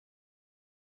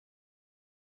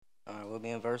All right, we'll be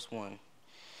in verse 1.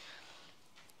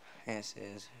 And it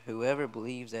says, "Whoever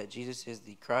believes that Jesus is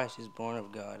the Christ is born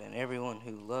of God, and everyone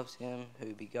who loves him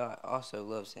who begot also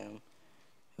loves him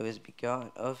who is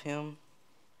begotten of him.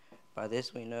 By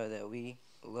this we know that we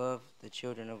love the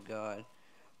children of God,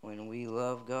 when we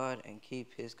love God and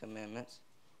keep his commandments.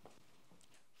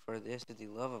 For this is the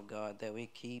love of God, that we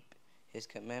keep his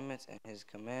commandments, and his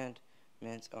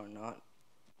commandments are not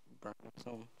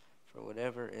burdensome. For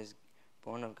whatever is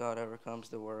born of God overcomes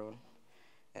the world.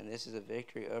 And this is a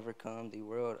victory overcome the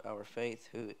world, our faith.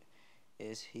 Who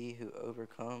is he who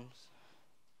overcomes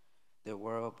the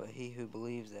world but he who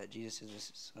believes that Jesus is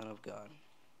the Son of God?"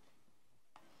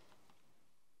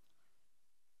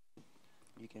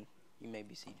 You may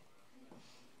be seated.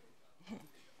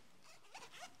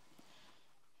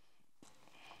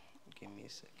 Give me a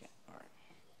second. All right.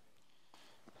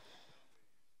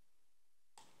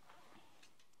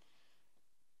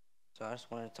 So I just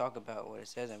want to talk about what it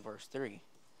says in verse 3. It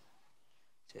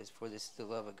says, "For this is the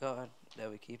love of God, that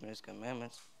we keep in his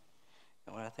commandments."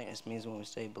 And what I think this means when we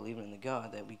say believing in the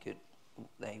God,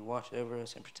 that he watch over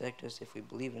us and protect us if we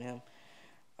believe in him.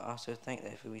 I also think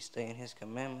that if we stay in his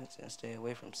commandments and stay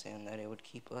away from sin, that it would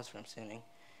keep us from sinning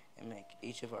and make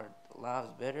each of our lives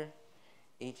better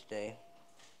each day.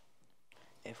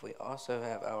 If we also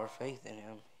have our faith in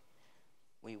him,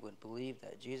 we would believe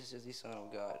that Jesus is the Son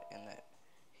of God and that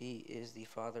he is the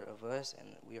Father of us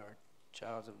and that we are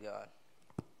childs of God.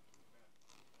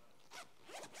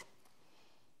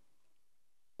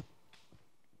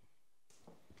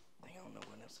 I don't know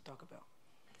what else to talk about.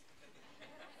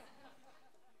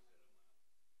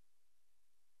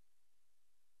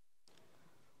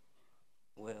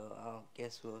 Well, I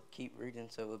guess we'll keep reading,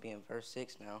 so we'll be in verse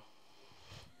 6 now.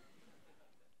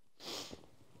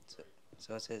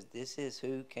 So it says, "This is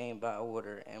who came by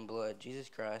water and blood, Jesus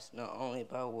Christ, not only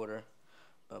by water,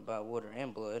 but by water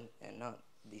and blood, and not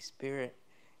the Spirit,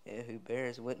 who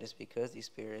bears witness, because the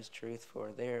Spirit is truth.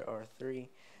 For there are three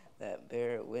that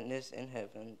bear witness in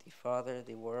heaven, the Father,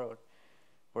 the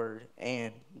Word,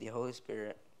 and the Holy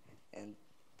Spirit. And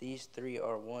these three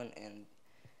are one, and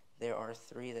there are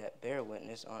three that bear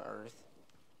witness on earth,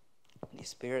 the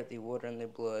Spirit, the water, and the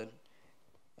blood,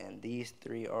 and these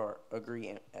three are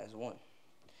agree as one.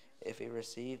 If we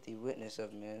receive the witness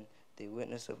of men, the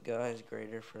witness of God is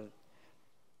greater, for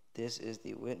this is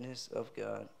the witness of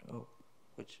God,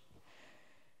 which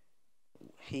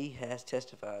he has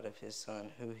testified of his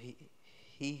Son.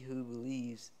 He who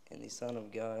believes in the Son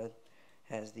of God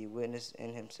has the witness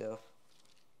in himself.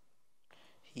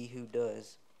 He who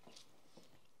does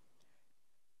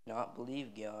not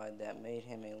believe God, that made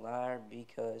him a liar,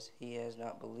 because he has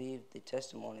not believed the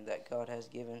testimony that God has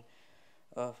given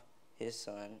of his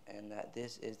Son, and that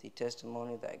this is the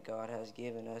testimony that God has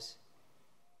given us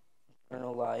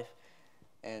eternal life,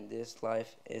 and this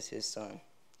life is his Son,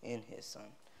 in his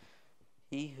Son.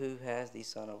 He who has the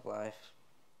Son of life,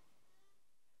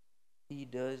 who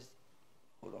does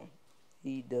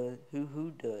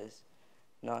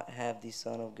not have the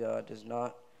Son of God does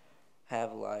not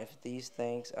have life. These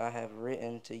things I have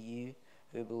written to you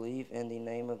who believe in the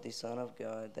name of the Son of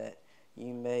God, that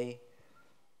you may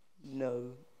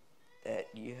know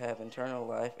that you have eternal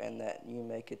life, and that you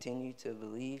may continue to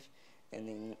believe in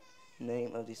the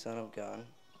name of the Son of God."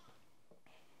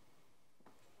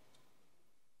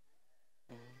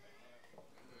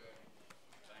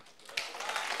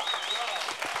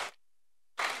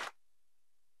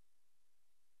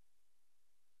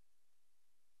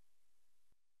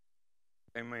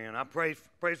 Amen. I praise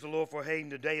the Lord for Hayden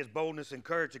today, his boldness and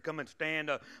courage to come and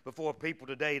stand before people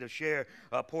today to share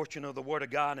a portion of the Word of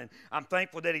God. And I'm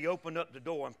thankful that he opened up the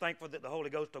door. I'm thankful that the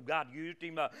Holy Ghost of God used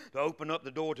him to open up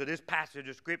the door to this passage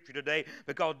of Scripture today,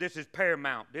 because this is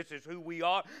paramount. This is who we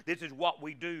are. This is what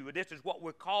we do. This is what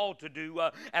we're called to do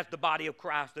as the body of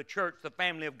Christ, the church, the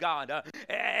family of God.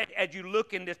 As you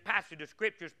look in this passage of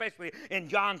Scripture, especially in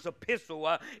John's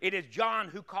epistle, it is John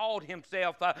who called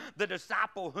himself the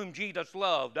disciple whom Jesus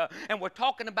loved. And we're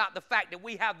talking about the fact that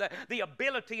we have the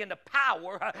ability and the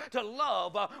power to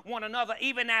love one another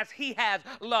even as he has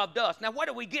loved us. Now, where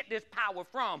do we get this power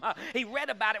from? He read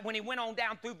about it when he went on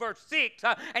down through verse 6,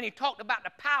 and he talked about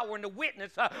the power and the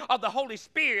witness of the Holy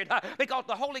Spirit, because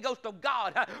the Holy Ghost of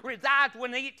God resides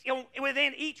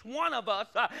within each one of us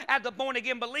as a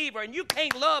born-again believer. And you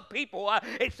can't love people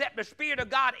except the Spirit of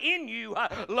God in you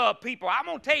love people. I'm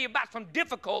going to tell you about some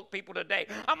difficult people today.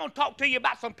 I'm going to talk to you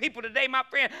about some people today my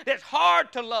friend, that's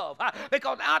hard to love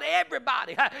because not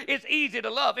everybody is easy to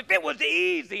love. If it was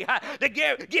easy to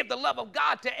give the love of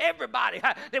God to everybody,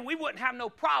 then we wouldn't have no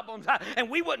problems and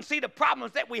we wouldn't see the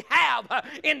problems that we have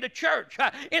in the church,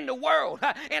 in the world,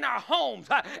 in our homes,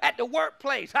 at the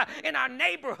workplace, in our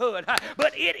neighborhood.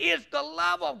 But it is the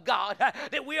love of God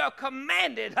that we are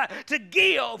commanded to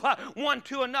give one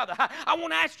to another. I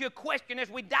want to ask you a question as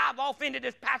we dive off into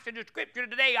this passage of Scripture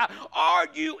today. Are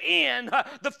you in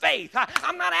the faith?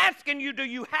 I'm not asking you, do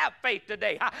you have faith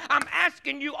today? I'm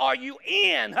asking you, are you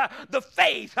in the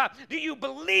faith? Do you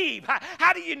believe?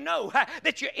 How do you know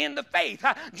that you're in the faith?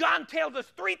 John tells us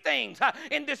three things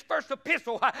in this first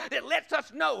epistle that lets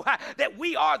us know that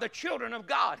we are the children of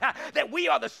God, that we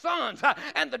are the sons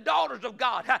and the daughters of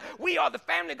God. We are the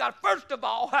family of God. First of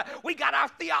all, we got our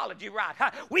theology right.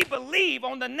 We believe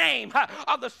on the name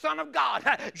of the Son of God,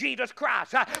 Jesus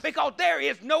Christ, because there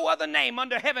is no other name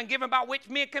under heaven given by which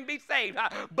men can be saved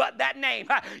but that name.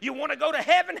 You want to go to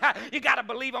heaven? You got to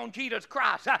believe on Jesus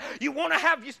Christ. You want to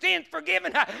have your sins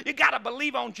forgiven? You got to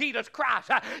believe on Jesus Christ.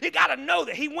 You got to know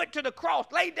that he went to the cross,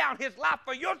 laid down his life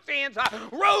for your sins,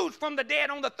 rose from the dead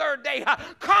on the third day,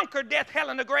 conquered death, hell,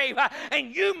 and the grave,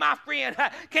 and you, my friend,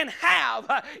 can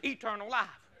have eternal life.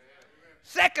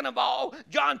 Second of all,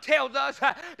 John tells us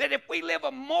that if we live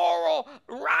a moral,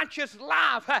 righteous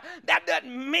life, that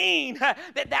doesn't mean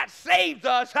that saves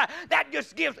us. That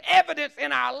just gives evidence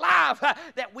in our life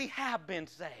that we have been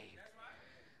saved,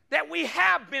 that we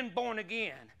have been born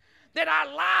again, that our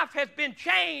life has been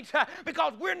changed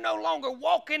because we're no longer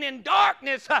walking in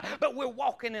darkness, but we're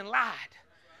walking in light.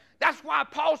 That's why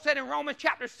Paul said in Romans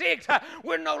chapter 6,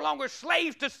 we're no longer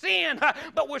slaves to sin,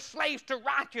 but we're slaves to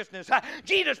righteousness.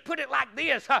 Jesus put it like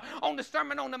this on the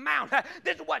Sermon on the Mount.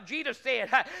 This is what Jesus said.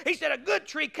 He said, a good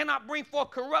tree cannot bring forth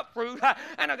corrupt fruit,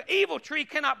 and an evil tree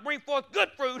cannot bring forth good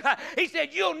fruit. He said,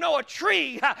 you'll know a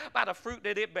tree by the fruit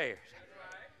that it bears.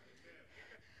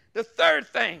 The third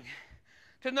thing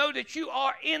to know that you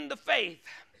are in the faith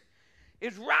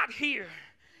is right here.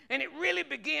 And it really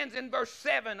begins in verse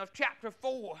 7 of chapter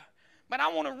 4. But I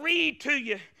want to read to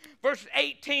you verse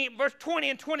 20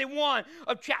 and 21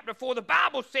 of chapter 4. The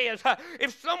Bible says,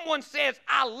 if someone says,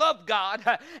 I love God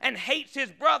and hates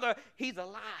his brother, he's a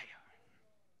liar.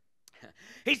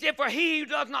 He said, for he who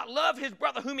does not love his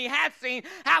brother whom he has seen,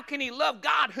 how can he love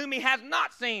God whom he has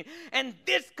not seen? And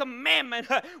this commandment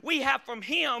we have from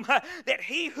him, that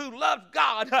he who loves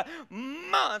God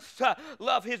must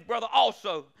love his brother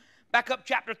also. Back up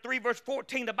chapter 3, verse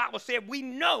 14, the Bible said, we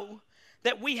know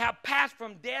that we have passed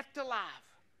from death to life.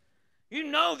 You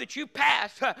know that you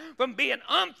passed from being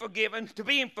unforgiven to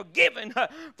being forgiven,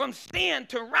 from sin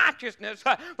to righteousness,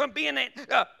 from being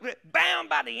bound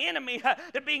by the enemy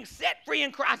to being set free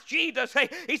in Christ Jesus.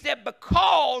 He said,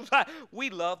 because we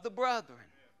love the brethren.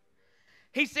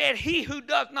 He said, he who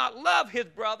does not love his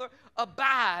brother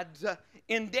abides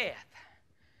in death.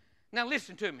 Now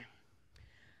listen to me.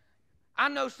 I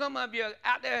know some of you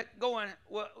out there going,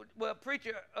 well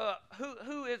preacher,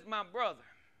 who is my brother?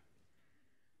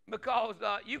 Because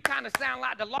you kind of sound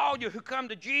like the lawyer who come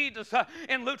to Jesus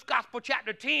in Luke's Gospel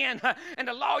chapter 10. And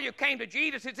the lawyer came to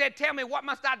Jesus and said, tell me, what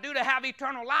must I do to have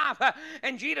eternal life?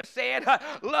 And Jesus said,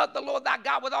 love the Lord thy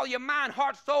God with all your mind,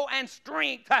 heart, soul, and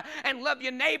strength. And love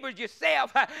your neighbors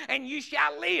yourself, and you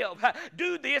shall live.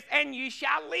 Do this, and you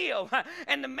shall live.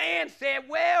 And the man said,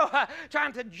 well,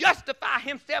 trying to justify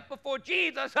himself before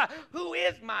Jesus, who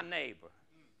is my neighbor?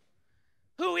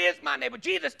 Who is my neighbor?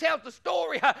 Jesus tells the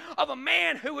story of a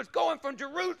man who was going from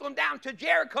Jerusalem down to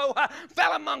Jericho,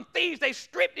 fell among thieves. They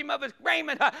stripped him of his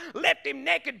raiment, left him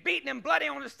naked, beaten and bloody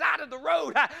on the side of the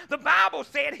road. The Bible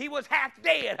said he was half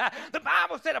dead. The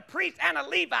Bible said a priest and a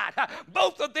Levite,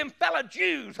 both of them fellow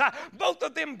Jews, both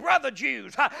of them brother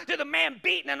Jews, to the man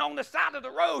beaten and on the side of the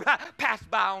road,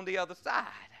 passed by on the other side.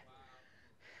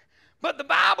 But the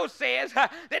Bible says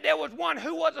that there was one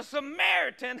who was a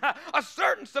Samaritan, a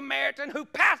certain Samaritan who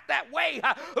passed that way,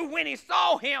 who when he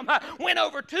saw him, went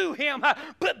over to him,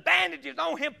 put bandages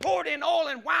on him, poured in oil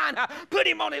and wine, put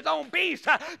him on his own beast,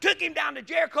 took him down to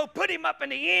Jericho, put him up in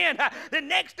the inn. The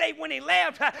next day when he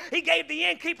left, he gave the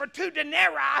innkeeper 2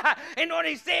 denarii, and when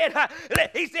he said,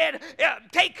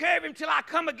 take care of him till I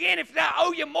come again. If I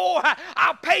owe you more,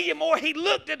 I'll pay you more. He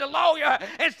looked at the lawyer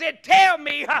and said, tell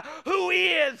me, who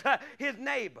is his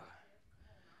neighbor?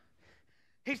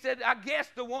 He said, I guess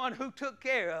the one who took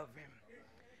care of him.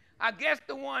 I guess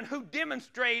the one who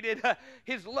demonstrated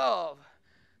his love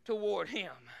toward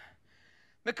him.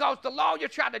 Because the lawyer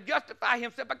tried to justify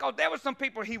himself, because there were some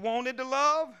people he wanted to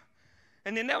love,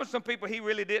 and then there were some people he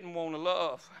really didn't want to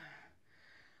love.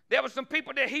 There were some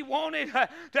people that he wanted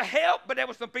to help, but there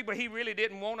were some people he really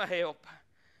didn't want to help.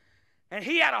 And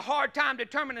he had a hard time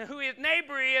determining who his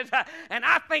neighbor is. And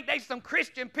I think there's some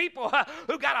Christian people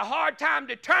who got a hard time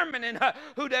determining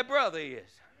who their brother is.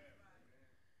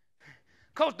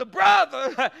 Because the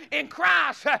brother in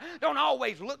Christ don't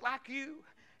always look like you.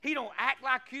 He don't act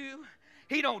like you.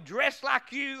 He don't dress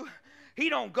like you. He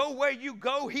don't go where you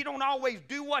go. He don't always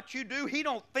do what you do. He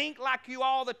don't think like you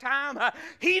all the time.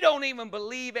 He don't even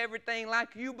believe everything like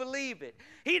you believe it.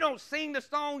 He don't sing the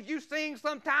songs you sing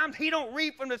sometimes. He don't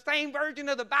read from the same version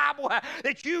of the Bible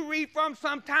that you read from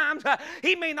sometimes.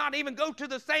 He may not even go to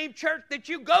the same church that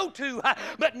you go to,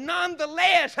 but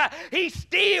nonetheless, he's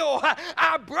still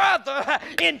our brother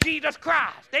in Jesus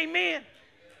Christ. Amen.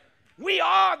 We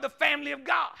are the family of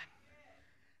God,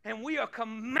 and we are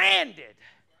commanded.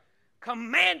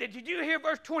 Did you hear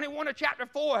verse 21 of chapter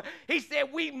 4? He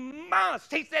said we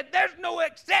must. He said there's no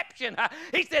exception.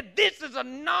 He said this is a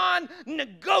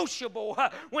non-negotiable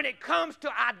when it comes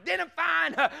to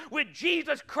identifying with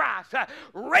Jesus Christ.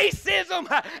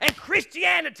 Racism and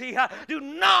Christianity do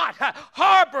not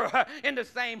harbor in the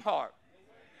same heart.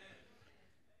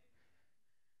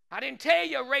 I didn't tell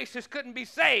you a racist couldn't be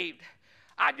saved.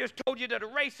 I just told you that a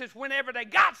racist, whenever they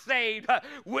got saved,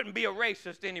 wouldn't be a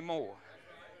racist anymore.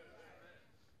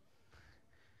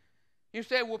 You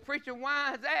say, well, preacher,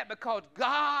 why is that? Because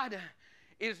God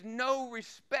is no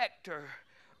respecter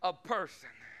of person.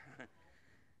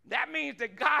 That means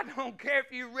that God don't care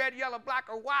if you're red, yellow, black,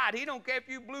 or white. He don't care if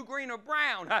you're blue, green, or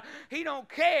brown. He don't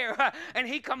care. And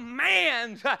he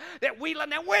commands that we love.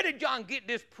 Now, where did John get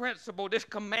this principle, this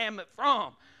commandment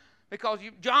from? Because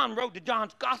John wrote the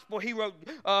John's Gospel. He wrote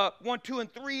 1, 2,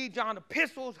 and 3, John's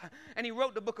epistles, and he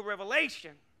wrote the book of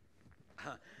Revelation.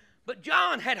 But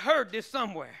John had heard this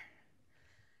somewhere.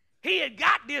 He had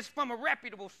got this from a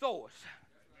reputable source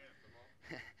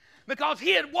because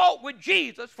he had walked with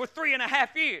Jesus for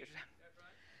 3.5 years.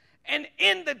 And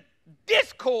in the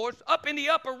discourse up in the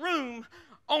upper room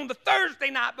on the Thursday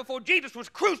night before Jesus was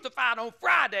crucified on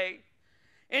Friday,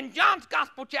 in John's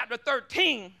Gospel chapter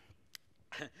 13,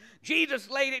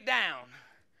 Jesus laid it down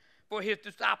for his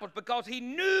disciples because he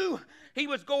knew he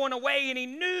was going away, and he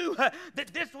knew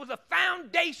that this was a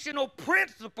foundational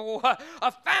principle,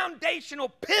 a foundational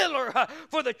pillar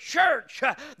for the church,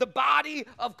 the body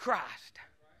of Christ.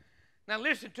 Now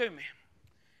listen to me.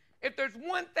 If there's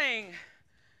one thing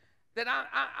that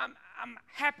I'm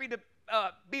happy to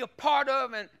be a part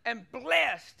of and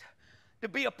blessed to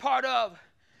be a part of,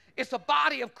 it's a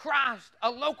body of Christ,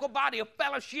 a local body of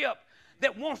fellowship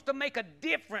that wants to make a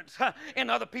difference in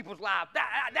other people's lives.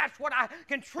 That's what I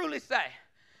can truly say.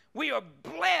 We are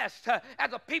blessed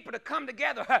as a people to come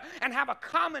together and have a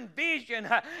common vision.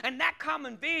 And that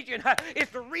common vision is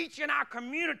to reach in our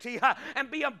community and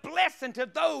be a blessing to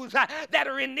those that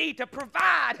are in need, to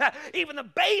provide even the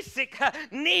basic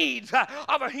needs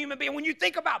of a human being. When you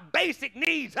think about basic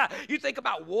needs, you think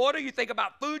about water, you think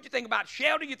about food, you think about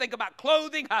shelter, you think about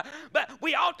clothing. But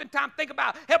we oftentimes think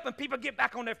about helping people get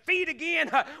back on their feet again.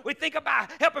 We think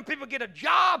about helping people get a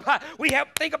job. We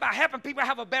think about helping people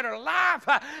have a better life.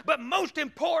 But most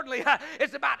importantly,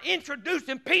 it's about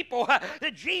introducing people to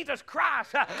Jesus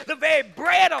Christ, the very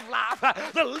bread of life,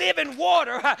 the living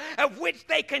water of which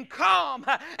they can come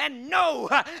and know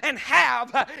and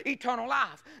have eternal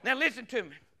life. Now listen to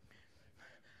me.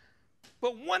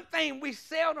 But one thing we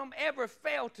seldom ever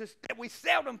fail to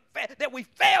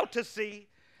see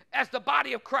as the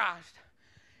body of Christ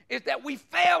is that we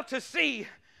fail to see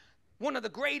one of the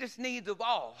greatest needs of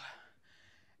all,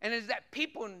 and is that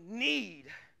people need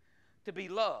to be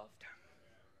loved.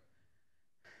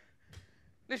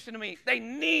 Listen to me. They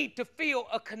need to feel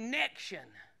a connection.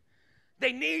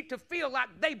 They need to feel like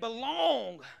they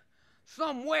belong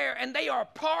somewhere and they are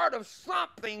part of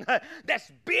something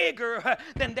that's bigger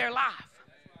than their life.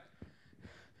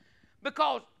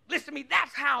 Because, listen to me,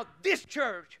 that's how this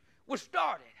church was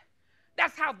started.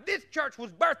 That's how this church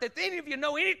was birthed. If any of you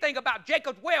know anything about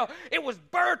Jacob's Well, it was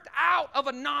birthed out of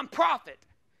a nonprofit.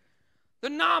 The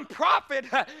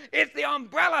nonprofit is the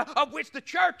umbrella of which the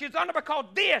church is under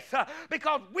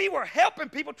because we were helping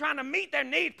people, trying to meet their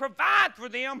needs, provide for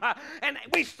them, and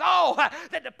we saw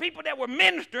that the people that were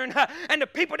ministering and the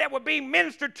people that were being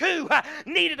ministered to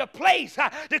needed a place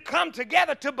to come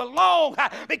together to belong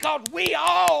because we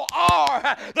all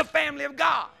are the family of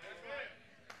God.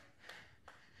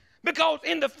 Because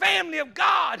in the family of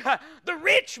God, the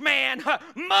rich man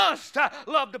must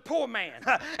love the poor man.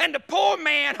 And the poor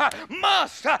man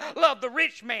must love the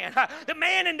rich man. The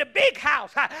man in the big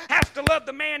house has to love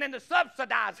the man in the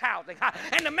subsidized housing.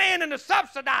 And the man in the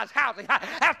subsidized housing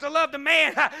has to love the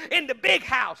man in the big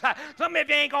house. Some of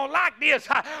you ain't going to like this,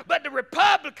 but the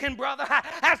Republican brother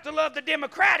has to love the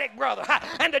Democratic brother.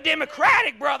 And the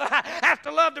Democratic brother has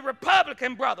to love the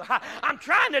Republican brother. I'm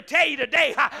trying to tell you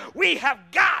today, we have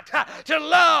got to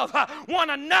love one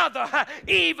another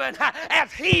even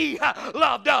as he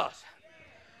loved us.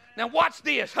 Now watch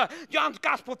this. John's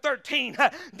Gospel 13.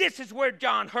 This is where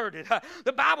John heard it.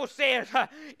 The Bible says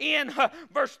in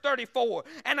verse 34,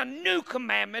 and a new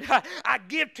commandment I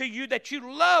give to you, that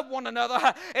you love one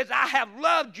another as I have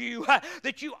loved you,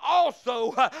 that you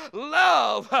also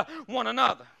love one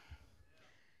another.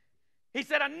 He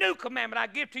said, a new commandment I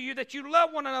give to you, that you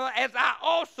love one another as I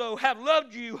also have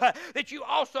loved you, that you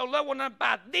also love one another.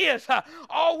 By this,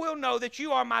 all will know that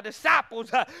you are my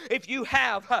disciples if you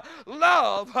have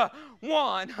love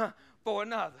one for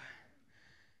another.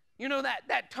 You know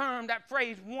that term, that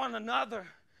phrase, one another,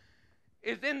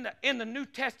 is in the New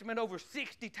Testament over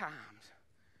 60 times.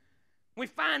 We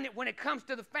find that when it comes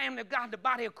to the family of God, the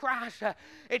body of Christ,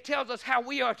 it tells us how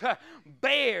we are to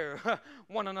bear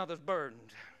one another's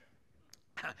burdens.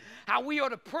 How we are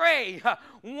to pray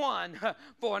one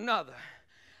for another.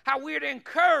 How we're to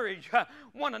encourage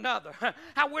one another.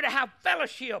 How we're to have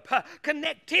fellowship,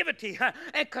 connectivity,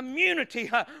 and community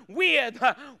with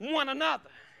one another.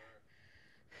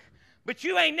 But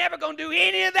you ain't never going to do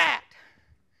any of that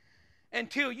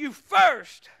until you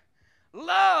first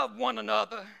love one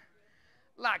another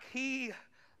like he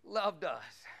loved us.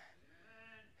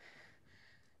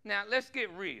 Now, let's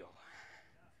get real.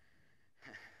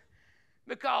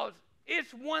 Because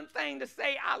it's one thing to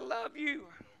say, I love you.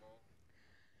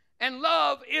 And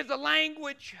love is a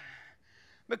language,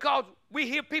 because we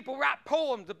hear people write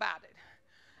poems about it.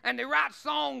 And they write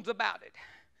songs about it.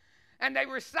 And they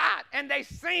recite and they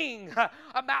sing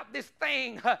about this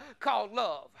thing called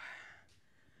love.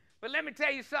 But let me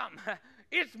tell you something.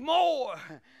 It's more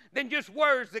than just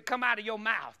words that come out of your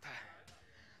mouth.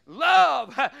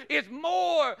 Love is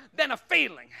more than a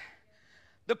feeling.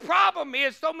 The problem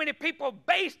is so many people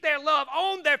base their love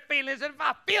on their feelings. And if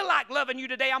I feel like loving you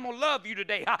today, I'm going to love you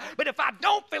today. But if I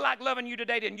don't feel like loving you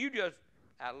today, then you just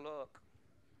out of luck.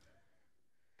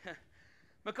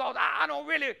 Because I don't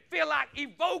really feel like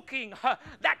evoking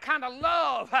that kind of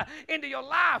love into your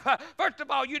life. First of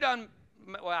all, you done,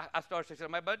 well, I started to say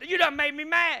something, but you done made me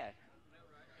mad.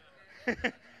 So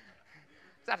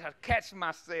I have to catch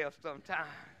myself sometimes.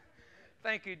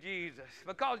 Thank you, Jesus.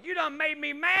 Because you done made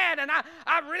me mad, and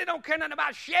I really don't care nothing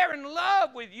about sharing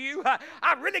love with you.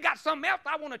 I really got something else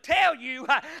I want to tell you,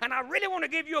 and I really want to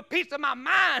give you a piece of my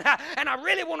mind, and I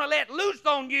really want to let loose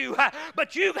on you.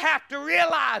 But you have to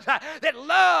realize that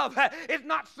love is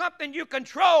not something you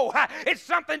control. It's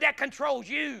something that controls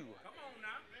you.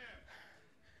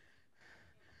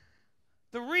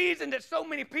 The reason that so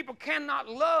many people cannot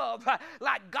love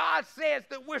like God says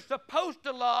that we're supposed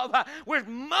to love, we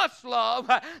must love,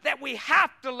 that we have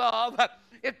to love,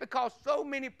 is because so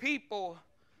many people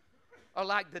are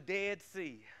like the Dead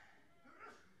Sea.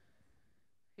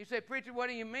 You say, preacher, what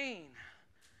do you mean?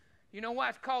 You know why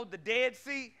it's called the Dead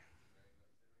Sea?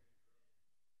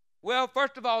 Well,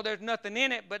 first of all, there's nothing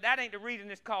in it, but that ain't the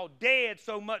reason it's called dead,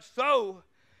 so much so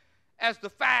as the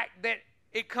fact that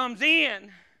it comes in,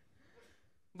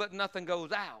 but nothing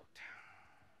goes out.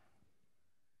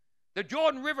 The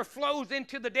Jordan River flows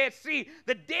into the Dead Sea.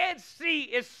 The Dead Sea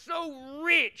is so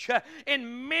rich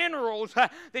in minerals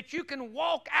that you can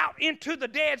walk out into the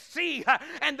Dead Sea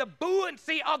and the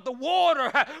buoyancy of the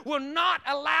water will not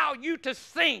allow you to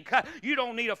sink. You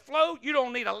don't need a float. You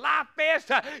don't need a life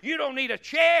vest. You don't need a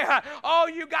chair. All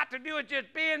you got to do is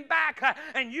just bend back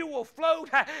and you will float.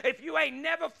 If you ain't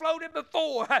never floated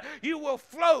before, you will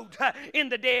float in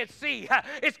the Dead Sea.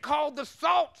 It's called the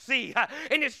Salt Sea,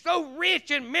 and it's so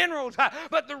rich in minerals.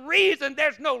 But the reason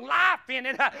there's no life in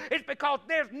it is because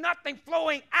there's nothing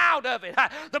flowing out of it.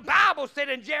 The Bible said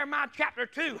in Jeremiah chapter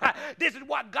 2, this is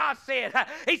what God said.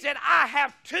 He said,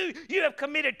 you have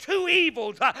committed two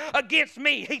evils against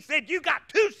me. He said, you got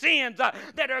two sins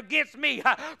that are against me.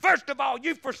 First of all,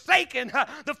 you've forsaken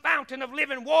the fountain of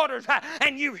living waters,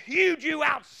 and you've hewed you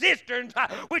out cisterns,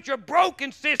 which are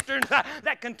broken cisterns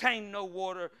that contain no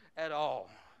water at all.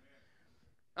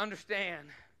 Understand,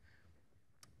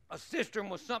 a cistern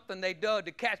was something they dug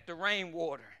to catch the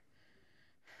rainwater.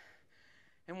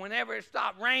 And whenever it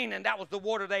stopped raining, that was the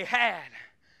water they had.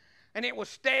 and it was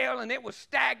stale and it was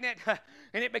stagnant,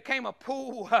 and it became a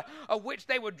pool of which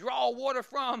they would draw water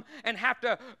from and have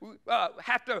to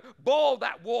boil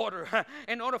that water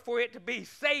in order for it to be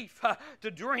safe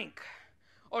to drink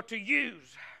or to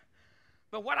use.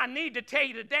 But what I need to tell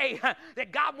you today,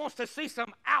 that God wants to see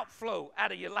some outflow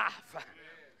out of your life.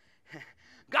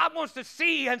 God wants to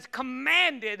see, has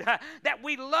commanded that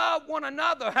we love one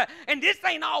another. And this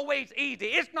ain't always easy.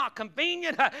 It's not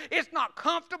convenient. It's not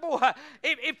comfortable.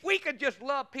 If we could just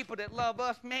love people that love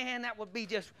us, man, that would be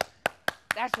just,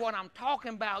 that's what I'm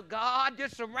talking about, God.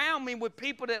 Just surround me with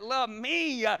people that love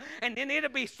me, and then it'll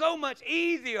be so much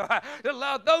easier to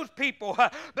love those people.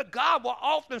 But God will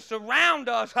often surround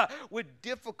us with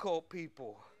difficult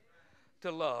people to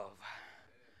love.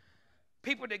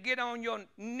 People that get on your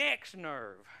next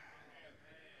nerve.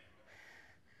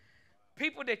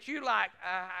 People that you like,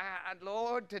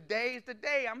 Lord, today's the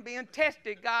day. I'm being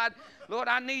tested, God. Lord,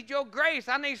 I need your grace.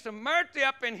 I need some mercy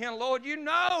up in here, Lord. You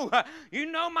know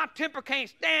my temper can't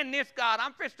stand this, God.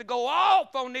 I'm fixing to go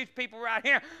off on these people right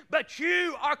here. But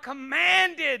you are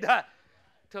commanded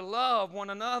to love one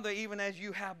another even as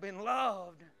you have been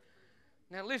loved.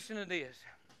 Now listen to this.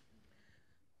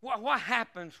 What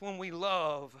happens when we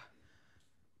love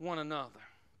one another?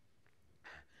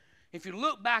 If you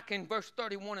look back in verse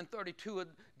 31 and 32 of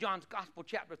John's Gospel,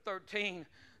 chapter 13,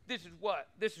 this is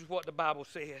what the Bible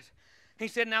says. He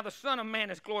said, now the Son of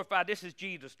Man is glorified. This is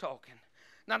Jesus talking.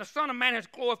 Now the Son of Man is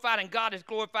glorified, and God is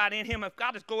glorified in him. If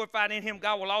God is glorified in him,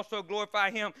 God will also glorify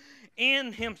him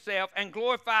in himself and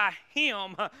glorify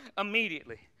him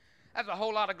immediately. That's a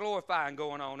whole lot of glorifying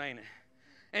going on, ain't it?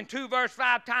 In 2 verse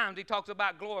 5 times he talks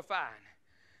about glorifying.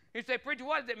 You say, preacher,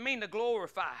 what does it mean to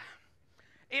glorify?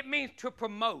 It means to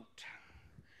promote.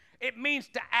 It means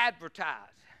to advertise.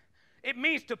 It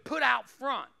means to put out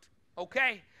front,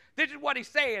 okay? This is what he's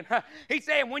saying. He's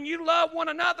saying when you love one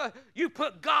another, you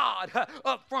put God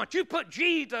up front. You put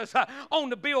Jesus on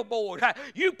the billboard.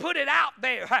 You put it out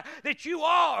there that you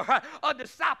are a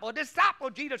disciple. A disciple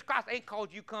of Jesus Christ ain't cause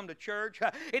you come to church.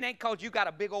 It ain't cause you got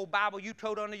a big old Bible you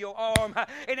tote under your arm.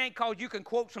 It ain't cause you can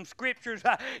quote some scriptures.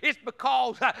 It's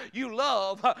because you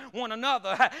love one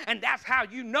another. And that's how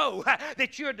you know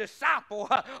that you're a disciple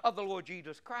of the Lord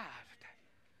Jesus Christ.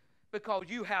 Because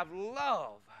you have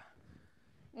love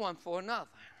one for another.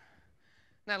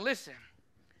 Now listen,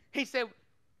 he said,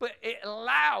 but it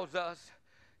allows us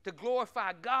to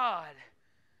glorify God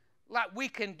like we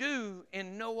can do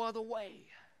in no other way.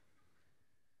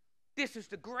 This is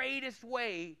the greatest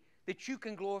way that you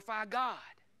can glorify God.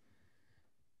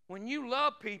 When you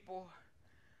love people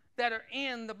that are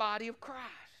in the body of Christ.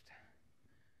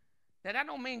 Now that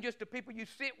don't mean just the people you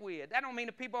sit with. That don't mean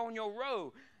the people on your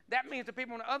row. That means the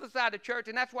people on the other side of the church,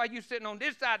 and that's why you're sitting on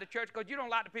this side of the church, because you don't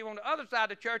like the people on the other side of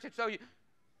the church, and so you...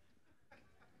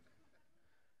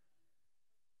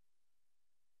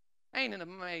 Ain't it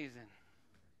amazing?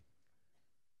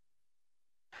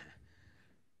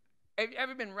 Have you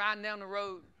ever been riding down the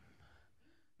road,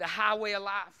 the highway of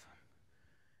life,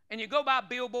 and you go by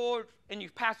billboards, and you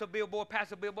pass a billboard,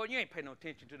 you ain't paying no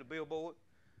attention to the billboard.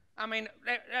 I mean,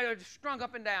 they're strung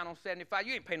up and down on 75.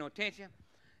 You ain't paying no attention.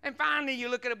 And finally, you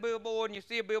look at a billboard and you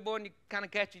see a billboard and you kind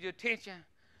of catches your attention.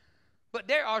 But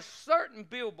there are certain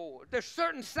billboards, there's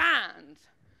certain signs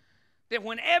that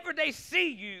whenever they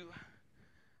see you,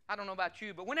 I don't know about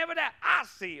you, but whenever that I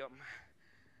see them,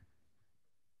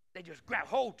 they just grab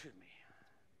hold to me.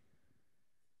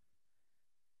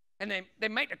 And they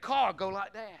make the car go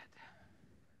like that.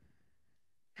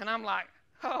 And I'm like,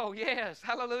 oh, yes,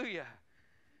 hallelujah.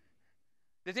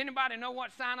 Does anybody know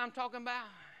what sign I'm talking about?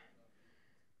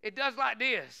 It does like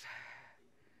this.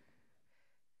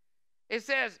 It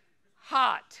says,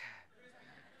 hot.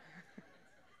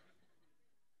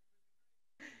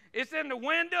 It's in the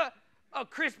window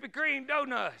of Krispy Kreme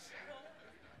donuts.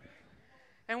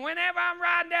 And whenever I'm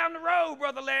riding down the road,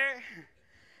 Brother Larry,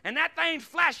 and that thing's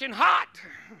flashing hot,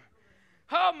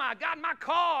 oh my God, my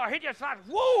car, it just like,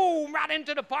 whoa, right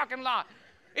into the parking lot.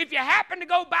 If you happen to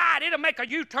go by it, it'll make a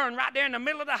U-turn right there in the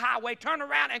middle of the highway, turn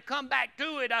around and come back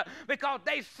to it because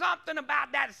there's something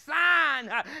about that sign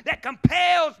that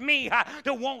compels me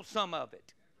to want some of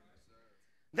it.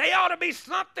 They ought to be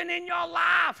something in your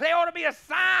life. They ought to be a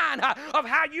sign of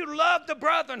how you love the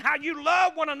brethren, how you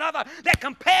love one another that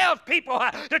compels people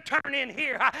to turn in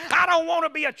here. I don't want to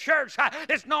be a church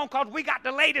that's known because we got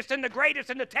the latest and the greatest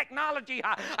in the technology.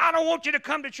 I don't want you to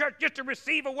come to church just to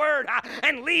receive a word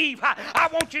and leave. I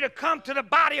want you to come to the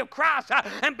body of Christ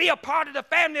and be a part of the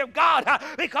family of God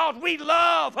because we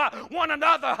love one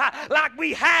another like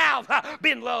we have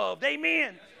been loved.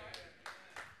 Amen.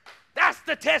 That's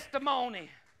the testimony.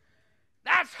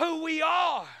 That's who we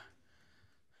are.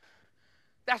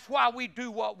 That's why we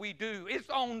do what we do. It's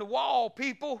on the wall,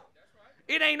 people.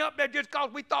 It ain't up there just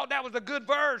because we thought that was a good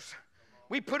verse.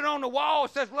 We put it on the wall.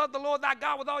 It says, love the Lord thy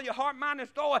God with all your heart, mind, and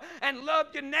soul, and love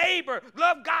your neighbor.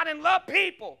 Love God and love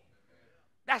people.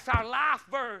 That's our life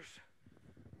verse.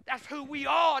 That's who we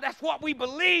are. That's what we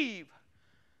believe.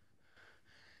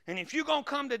 And if you're going to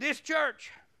come to this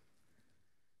church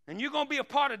and you're going to be a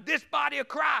part of this body of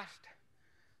Christ,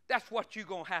 that's what you're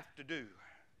going to have to do.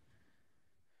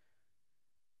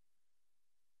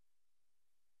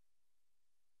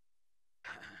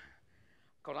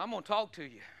 Because I'm going to talk to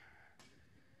you.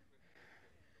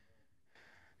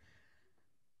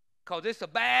 Because it's a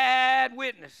bad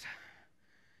witness.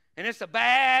 And it's a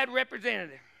bad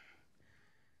representative.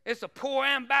 It's a poor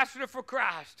ambassador for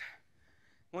Christ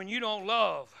when you don't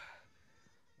love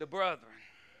the brethren.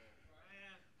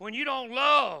 When you don't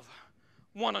love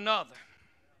one another.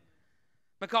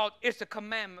 Because it's a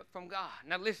commandment from God.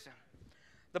 Now listen.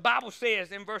 The Bible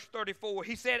says in verse 34,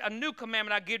 he said, a new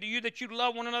commandment I give to you, that you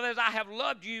love one another as I have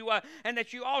loved you, and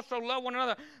that you also love one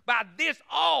another. By this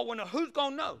all, who's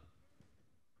going to know?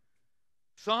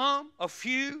 Some, a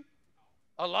few,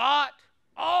 a lot,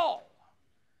 all.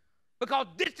 Because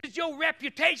this is your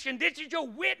reputation. This is your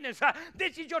witness.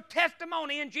 This is your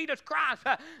testimony in Jesus Christ.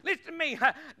 Listen to me.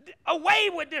 Away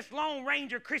with this Lone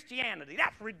Ranger Christianity.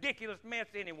 That's ridiculous mess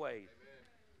anyways.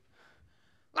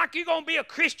 Like you're going to be a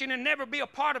Christian and never be a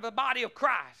part of the body of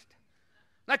Christ.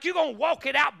 Like you're going to walk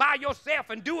it out by yourself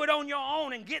and do it on your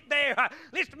own and get there.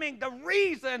 Listen to me,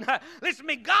 listen to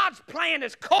me, God's plan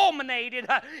is culminated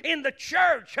in the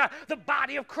church, the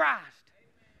body of Christ.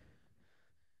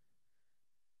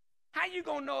 How you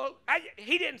going to know?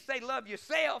 He didn't say love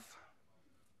yourself.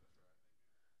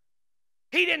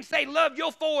 He didn't say love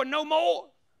your four no more.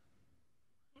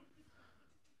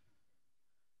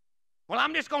 Well,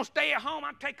 I'm just going to stay at home.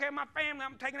 I'm take care of my family.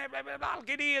 I'm taking everything. I'll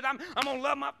get in. I'm going to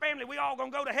love my family. We all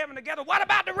going to go to heaven together. What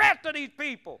about the rest of these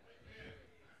people?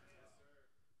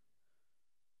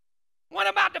 What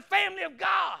about the family of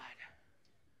God?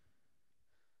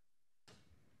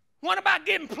 What about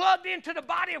getting plugged into the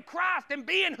body of Christ and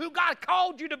being who God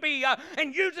called you to be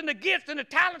and using the gifts and the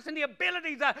talents and the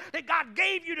abilities that God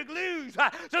gave you to lose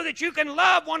so that you can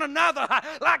love one another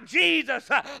like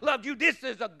Jesus loved you? This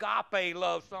is agape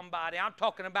love, somebody. I'm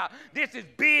talking about this is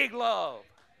big love.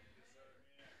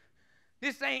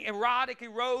 This ain't erotic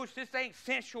eros. This ain't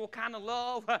sensual kind of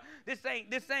love. This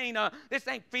ain't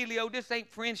filio. This ain't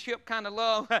friendship kind of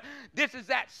love. This is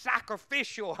that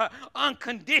sacrificial,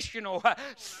 unconditional,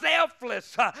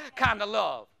 selfless kind of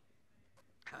love.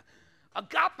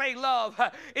 Agape love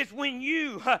is when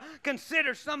you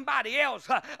consider somebody else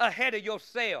ahead of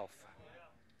yourself.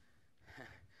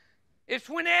 It's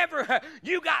whenever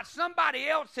you got somebody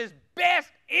else's best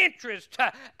interest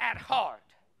at heart.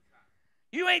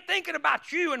 You ain't thinking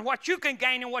about you and what you can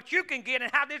gain and what you can get and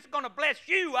how this is going to bless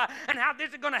you and how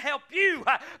this is going to help you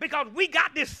because we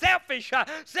got this selfish,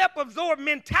 self-absorbed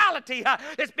mentality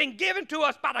that's been given to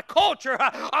us by the culture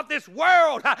of this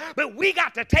world. But we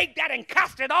got to take that and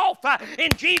cast it off in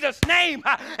Jesus' name.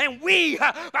 And we,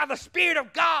 by the Spirit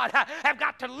of God, have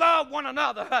got to love one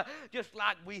another just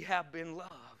like we have been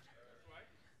loved.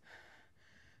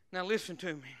 Now listen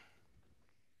to me.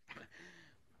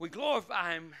 We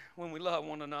glorify Him when we love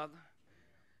one another.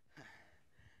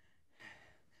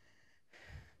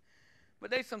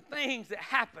 But there's some things that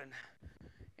happen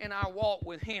in our walk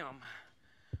with Him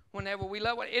whenever we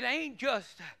love. It ain't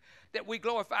just that we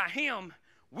glorify Him.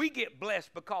 We get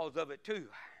blessed because of it too.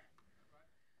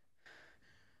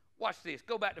 Watch this.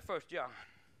 Go back to 1 John.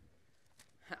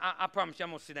 I promise you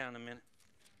I'm going to sit down in a minute.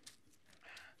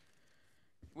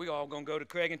 We all going to go to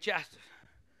Craig and Chester.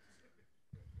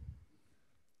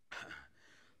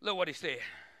 Look what he said.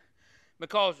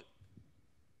 Because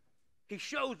he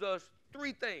shows us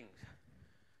three things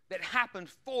that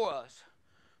happens for us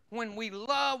when we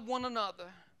love one another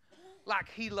like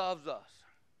He loves us.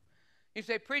 You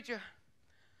say, preacher,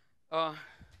 I've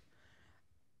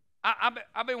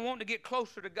been wanting to get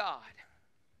closer to God.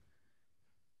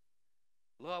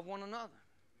 Love one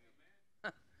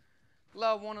another.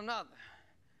 Love one another.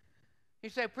 You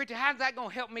say, preacher, how's that going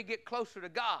to help me get closer to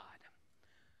God?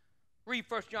 Read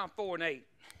 1 John 4 and 8.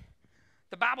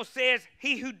 The Bible says,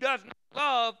 he who does not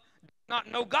love does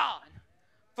not know God,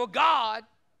 for God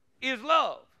is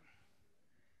love.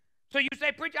 So you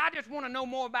say, preacher, I just want to know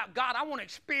more about God. I want to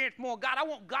experience more God. I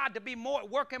want God to be more at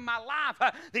work in my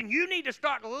life. Then you need to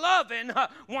start loving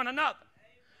one another.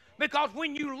 Because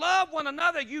when you love one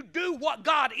another, you do what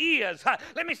God is.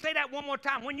 Let me say that one more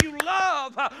time. When you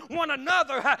love one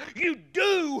another, you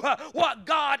do what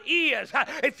God is.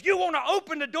 If you want to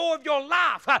open the door of your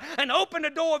life and open the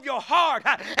door of your heart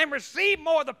and receive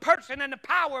more of the person and the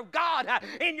power of God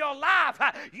in your life,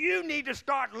 you need to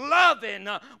start loving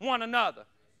one another.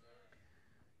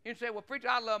 You say, well, preacher,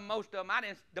 I love most of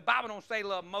them. The Bible don't say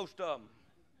love most of them.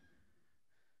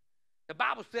 The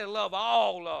Bible said love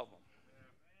all of them.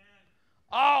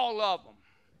 All of them.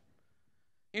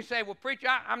 You say, well, preacher,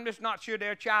 I'm just not sure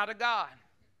they're a child of God.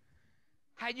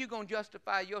 How you going to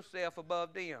justify yourself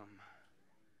above them?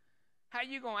 How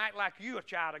you going to act like you a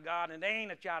child of God and they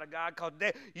ain't a child of God because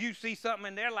you see something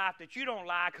in their life that you don't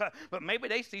like, but maybe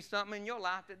they see something in your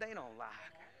life that they don't like.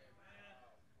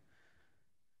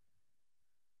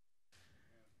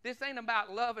 This ain't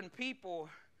about loving people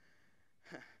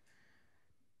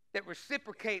that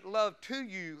reciprocate love to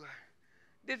you.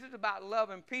 This is about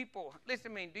loving people. Listen to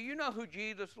me. Do you know who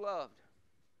Jesus loved?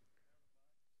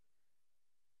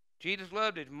 Jesus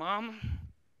loved his mama.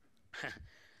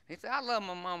 He said, I love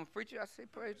my mama, preacher. I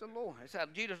said, praise the Lord. He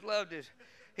said, Jesus loved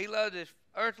his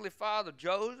earthly father,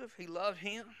 Joseph. He loved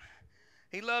him.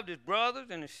 He loved his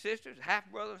brothers and his sisters,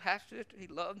 half-brothers, half-sisters. He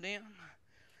loved them.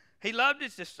 He loved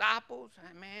his disciples.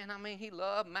 Man, he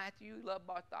loved Matthew. He loved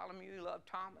Bartholomew. He loved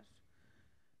Thomas.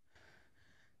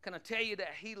 Can I tell you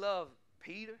that he loved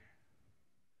Peter,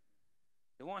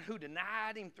 the one who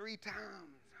denied him 3 times?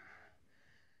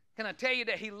 Can I tell you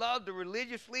that he loved the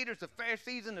religious leaders, the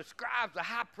Pharisees and the scribes, the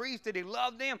high priests, that he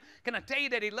loved them? Can I tell you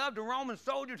that he loved the Roman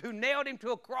soldiers who nailed him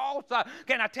to a cross?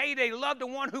 Can I tell you that he loved the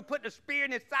one who put the spear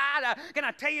in his side? Can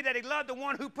I tell you that he loved the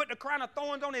one who put the crown of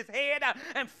thorns on his head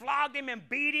and flogged him and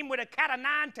beat him with a cat of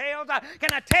 9 tails?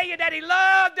 Can I tell you that he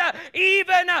loved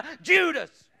even Judas?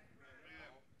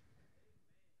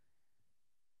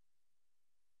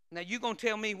 Now, you're going to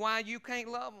tell me why you can't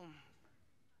love them.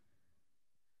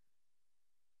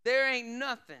 There ain't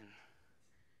nothing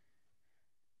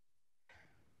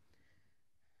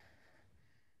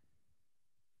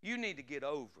you need to get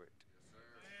over it.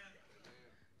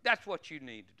 That's what you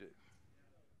need to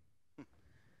do.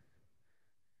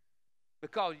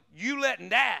 Because you letting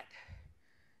that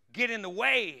get in the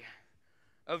way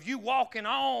of you walking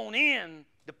on in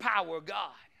the power of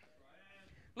God.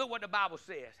 Look what the Bible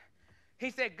says. He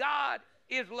said, God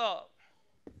is love.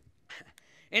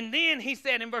 And then he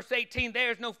said in verse 18,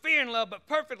 there is no fear in love, but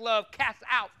perfect love casts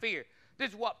out fear. This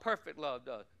is what perfect love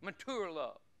does, mature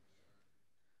love.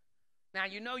 Now,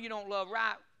 you know you don't love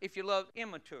right if you love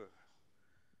immature,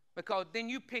 because then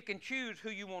you pick and choose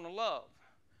who you want to love.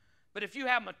 But if you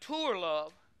have mature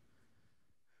love,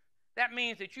 that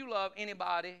means that you love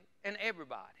anybody and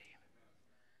everybody.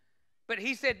 But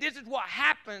he said this is what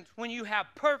happens when you have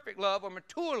perfect love or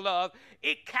mature love.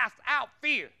 It casts out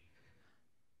fear.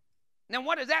 Now,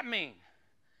 what does that mean?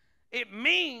 It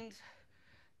means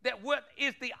that what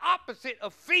is the opposite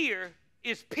of fear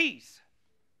is peace.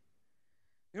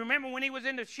 You remember when he was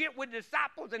in the ship with the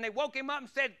disciples and they woke him up and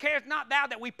said, carest not thou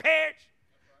that we perish?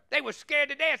 They were scared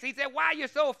to death. He said, why are you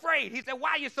so afraid? He said,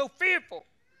 why are you so fearful?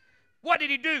 What did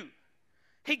he do?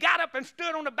 He got up and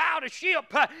stood on the bow of the ship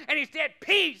and he said,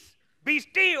 peace, be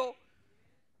still.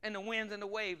 And the winds and the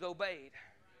waves obeyed.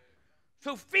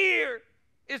 So fear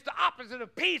is the opposite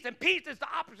of peace, and peace is the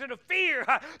opposite of fear.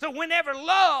 So whenever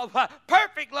love,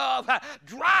 perfect love,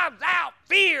 drives out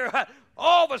fear,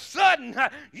 all of a sudden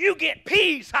you get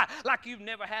peace like you've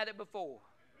never had it before.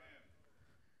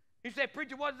 You say,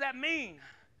 preacher, what does that mean?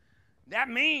 That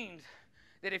means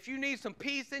that if you need some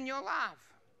peace in your life,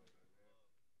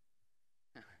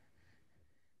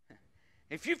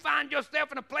 if you find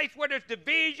yourself in a place where there's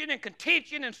division and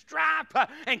contention and strife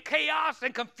and chaos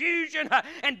and confusion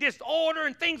and disorder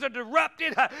and things are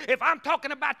disrupted, if I'm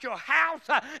talking about your house,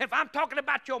 if I'm talking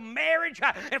about your marriage,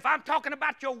 if I'm talking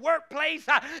about your workplace,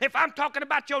 if I'm talking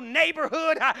about your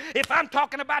neighborhood, if I'm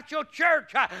talking about your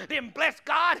church, then bless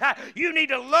God, you need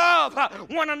to love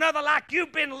one another like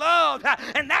you've been loved.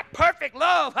 And that perfect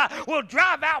love will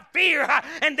drive out fear.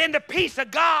 And then the peace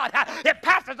of God that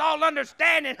passes all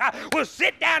understanding will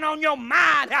sit down on your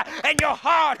mind and your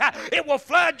heart. It will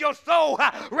flood your soul,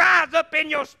 rise up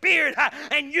in your spirit,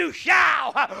 and you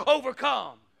shall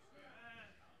overcome.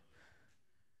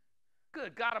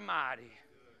 Good God Almighty.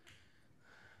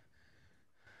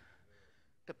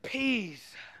 The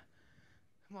peace.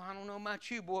 Well, I don't know about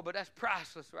you, boy, but that's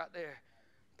priceless right there.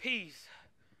 Peace.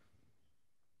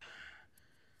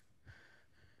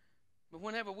 But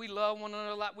whenever we love one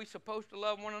another like we're supposed to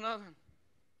love one another,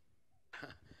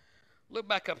 look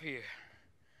back up here.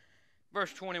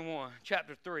 Verse 21,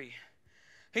 chapter 3.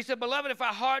 He said, beloved, if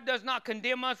our heart does not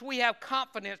condemn us, we have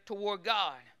confidence toward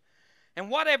God. And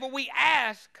whatever we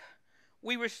ask,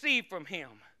 we receive from him.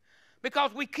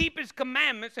 Because we keep his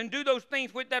commandments and do those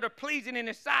things that are pleasing in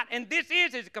his sight. And this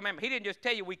is his commandment. He didn't just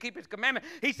tell you we keep his commandment.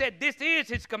 He said this is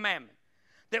his commandment.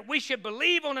 That we should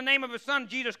believe on the name of his son,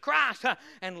 Jesus Christ,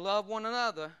 and love one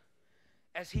another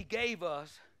as he gave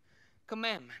us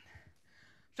commandment.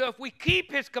 So if we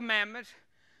keep his commandments,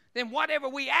 then whatever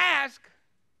we ask,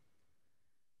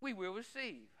 we will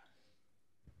receive.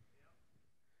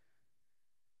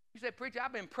 You say, preacher,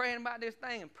 I've been praying about this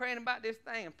thing and praying about this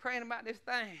thing and praying about this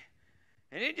thing.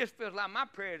 And it just feels like my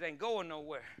prayers ain't going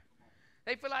nowhere.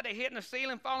 They feel like they're hitting the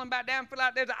ceiling, falling back down, feel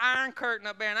like there's an iron curtain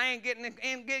up there and I ain't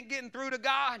getting through to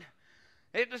God.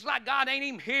 It's just like God ain't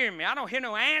even hearing me. I don't hear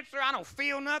no answer. I don't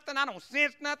feel nothing. I don't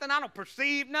sense nothing. I don't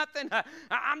perceive nothing.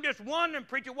 I'm just wondering,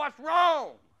 preacher, what's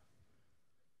wrong?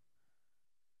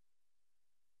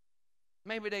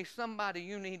 Maybe there's somebody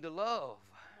you need to love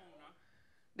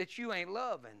that you ain't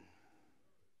loving.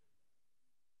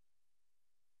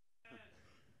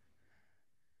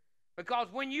 Because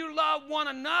when you love one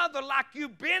another like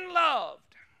you've been loved,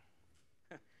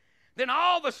 then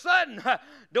all of a sudden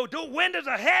the windows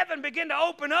of heaven begin to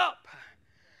open up.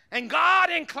 And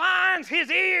God inclines his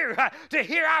ear to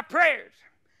hear our prayers.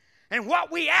 And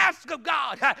what we ask of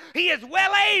God, he is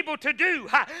well able to do.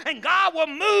 And God will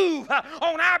move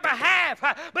on our behalf.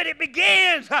 But it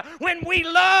begins when we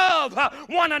love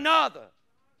one another.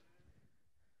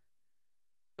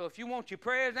 So if you want your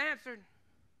prayers answered,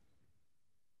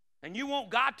 and you want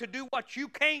God to do what you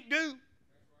can't do,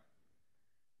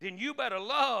 then you better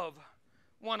love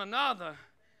one another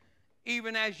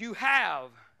even as you have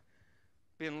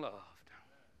been loved.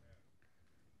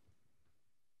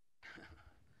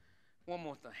 One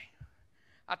more thing.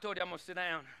 I told you I'm going to sit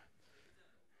down.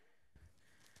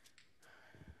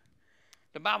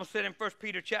 The Bible said in 1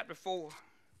 Peter chapter 4,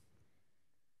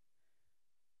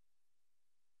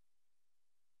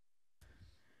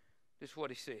 this is what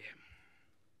he said.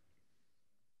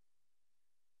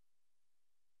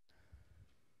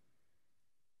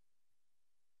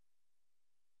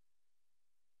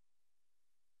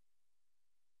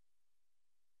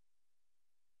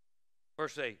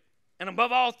 Verse 8, and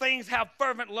above all things have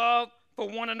fervent love for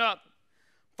one another,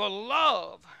 for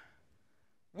love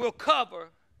will cover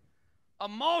a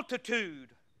multitude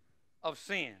of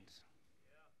sins.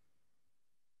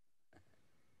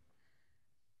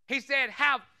 He said,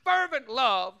 have fervent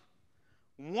love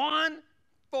one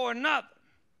for another.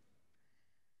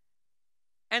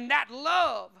 And that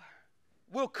love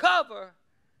will cover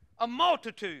a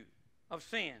multitude of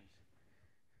sins.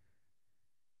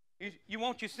 You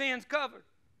want your sins covered?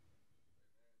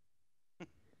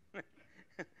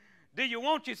 Do you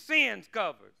want your sins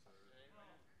covered?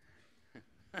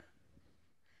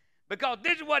 Because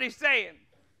this is what he's saying.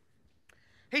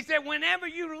 He said, whenever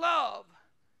you love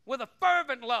with a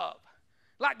fervent love,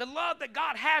 like the love that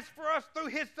God has for us through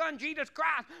his son Jesus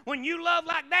Christ, when you love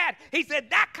like that, he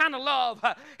said that kind of love,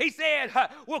 he said,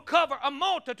 will cover a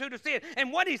multitude of sins.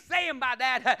 And what he's saying by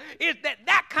that is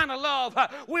that kind of love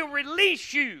will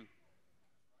release you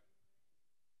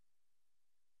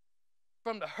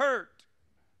from the hurt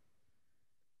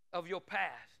of your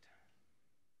past,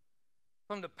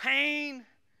 from the pain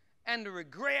and the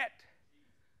regret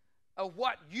of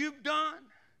what you've done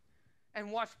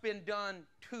and what's been done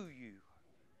to you.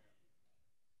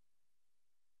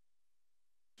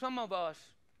 Some of us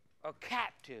are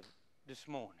captive this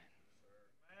morning.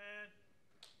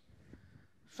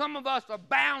 Some of us are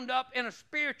bound up in a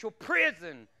spiritual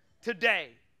prison today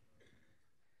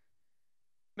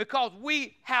because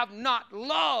we have not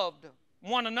loved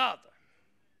one another.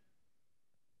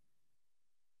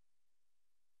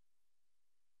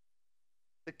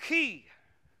 The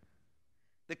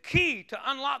key to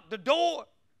unlock the door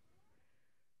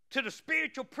to the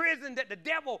spiritual prison that the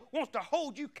devil wants to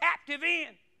hold you captive in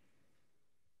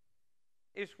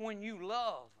is when you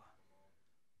love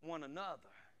one another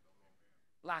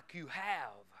like you have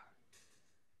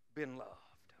been loved.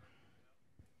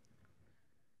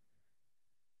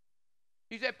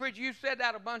 You said, preacher, you said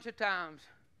that a bunch of times,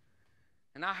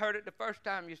 and I heard it the first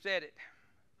time you said it.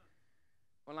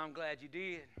 Well, I'm glad you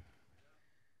did,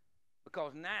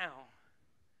 because now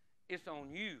it's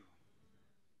on you.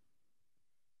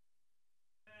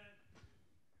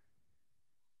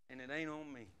 And it ain't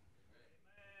on me.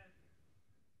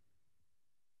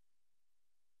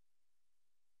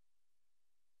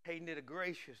 Hayden did a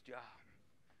gracious job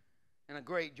and a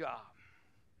great job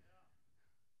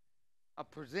of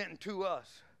presenting to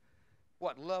us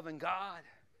what loving God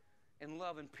and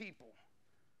loving people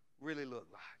really look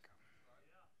like.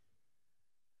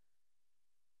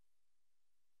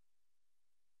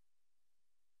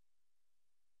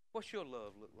 What's your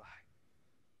love look like?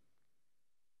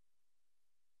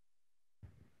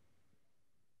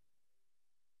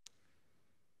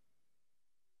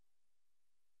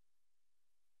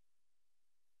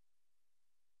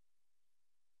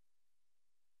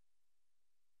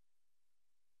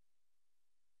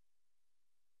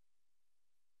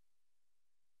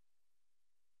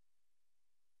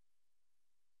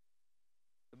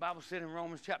 The Bible said in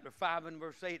Romans chapter 5 and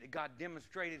verse 8 that God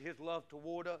demonstrated his love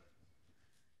toward us,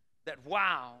 that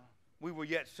while we were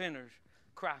yet sinners,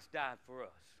 Christ died for us.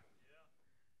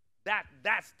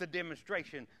 That's the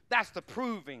demonstration. That's the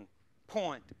proving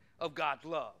point of God's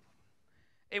love.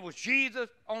 It was Jesus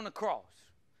on the cross,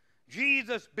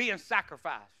 Jesus being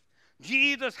sacrificed,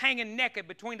 Jesus hanging naked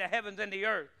between the heavens and the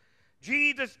earth,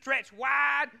 Jesus stretched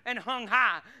wide and hung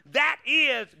high. That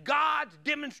is God's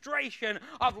demonstration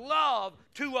of love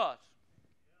to us.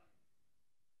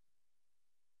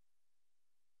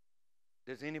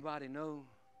 Does anybody know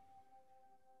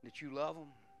that you love them?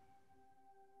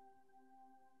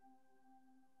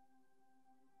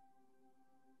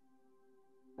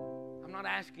 I'm not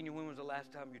asking you when was the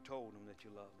last time you told them that you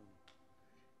loved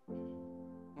them.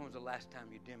 When was the last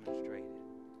time you demonstrated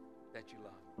that you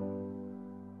loved them?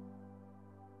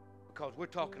 Because we're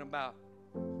talking about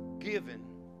giving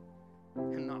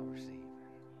and not receiving.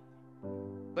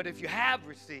 But if you have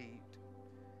received,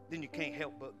 then you can't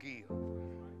help but give.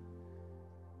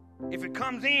 If it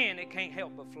comes in, it can't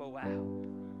help but flow out.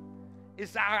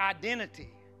 It's our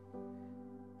identity.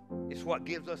 It's what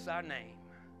gives us our name.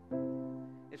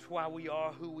 It's why we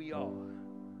are who we are.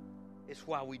 It's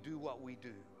why we do what we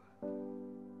do.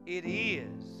 It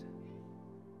is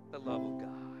the love of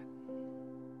God.